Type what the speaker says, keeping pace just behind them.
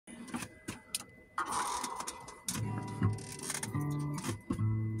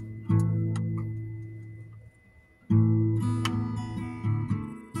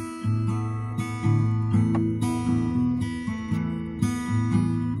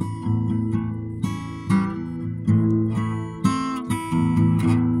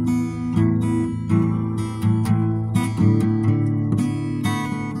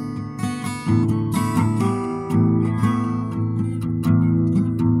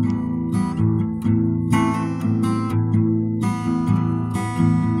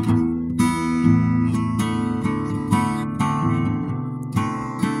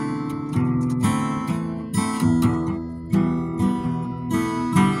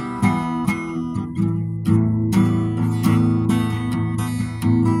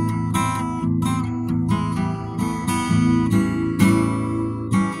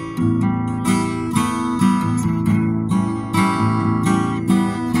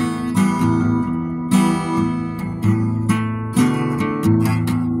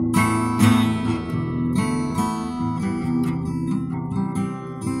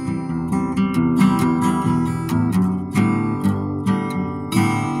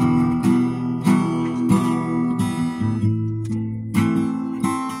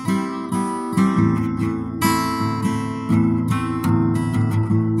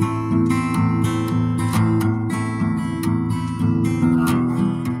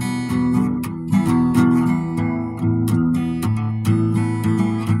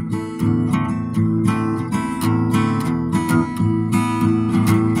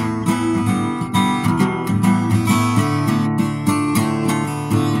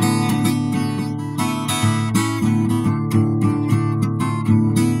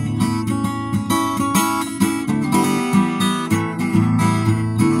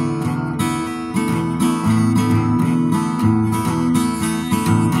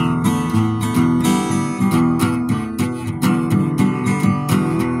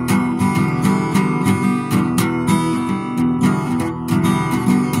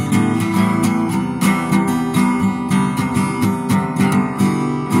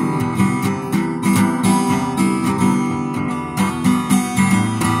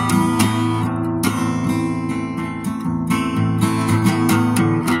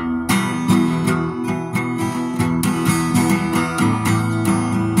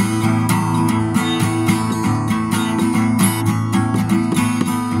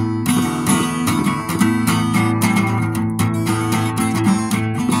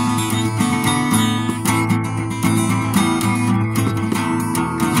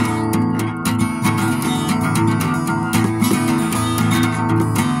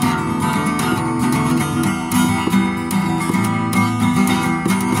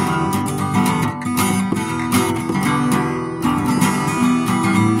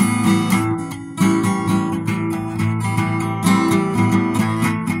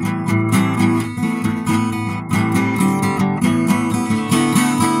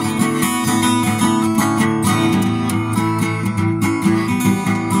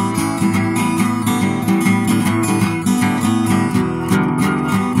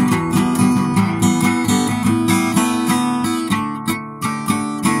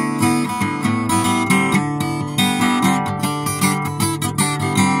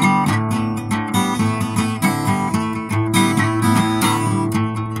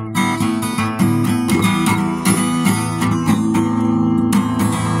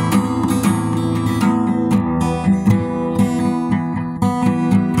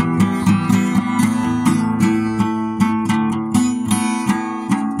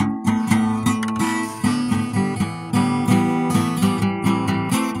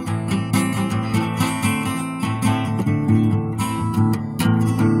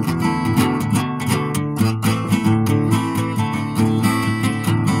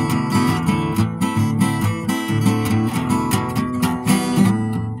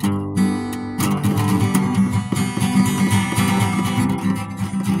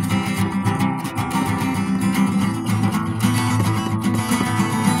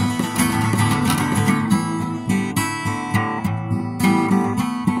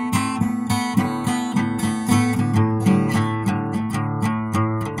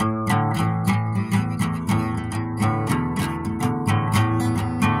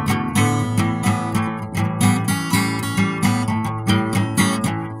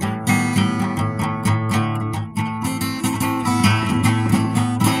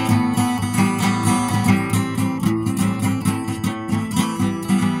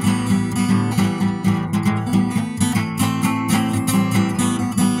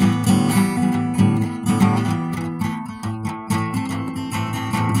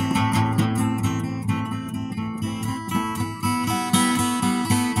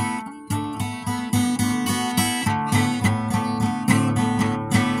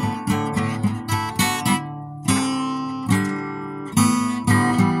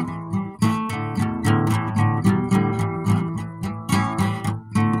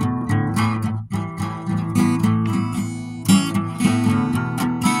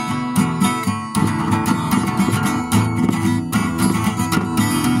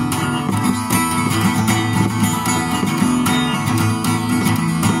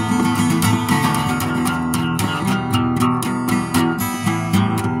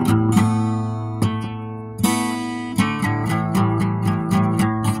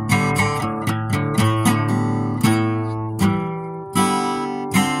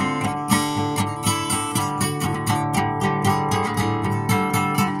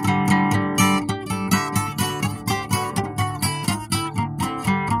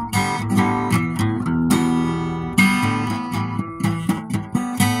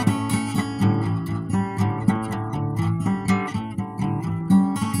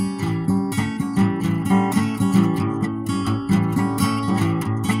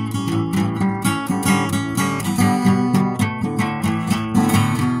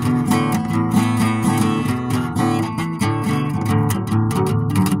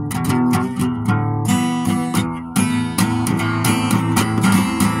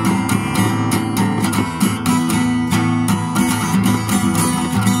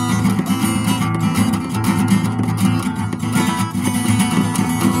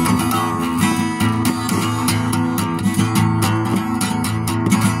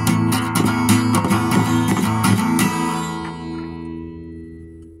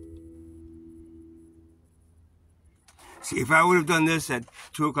See, if I would have done this at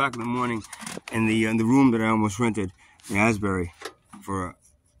 2 o'clock in the morning in the room that I almost rented in Asbury for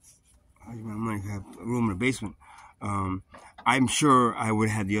my money, if I have a room in the basement, I'm sure I would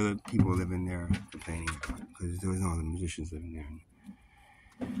have had the other people living there complaining because there was no other musicians living there.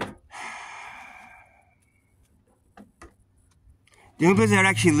 The only place I'd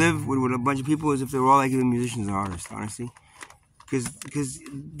actually live with a bunch of people is if they were all like even musicians and artists, honestly. Because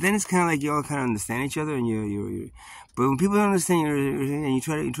then it's kind of like you all kind of understand each other, and you. But when people don't understand you, and you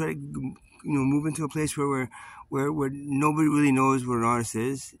try to move into a place where nobody really knows what an artist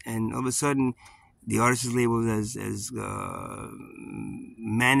is, and all of a sudden the artist is labeled as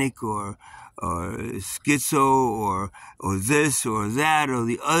manic or schizo or this or that or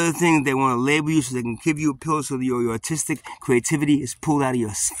the other thing. They want to label you so they can give you a pill so that your artistic creativity is pulled out of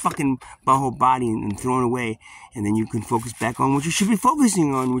your fucking whole body and thrown away, and then you can focus back on what you should be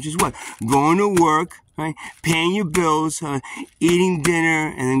focusing on, which is what? Going to work, right? Paying your bills, eating dinner,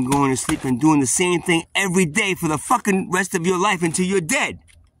 and then going to sleep and doing the same thing every day for the fucking rest of your life until you're dead.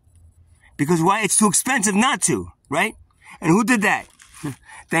 Because why? It's too expensive not to, right? And who did that?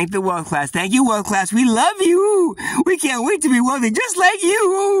 Thank the world class. Thank you, world class. We love you. We can't wait to be wealthy just like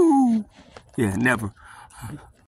you. Yeah, never.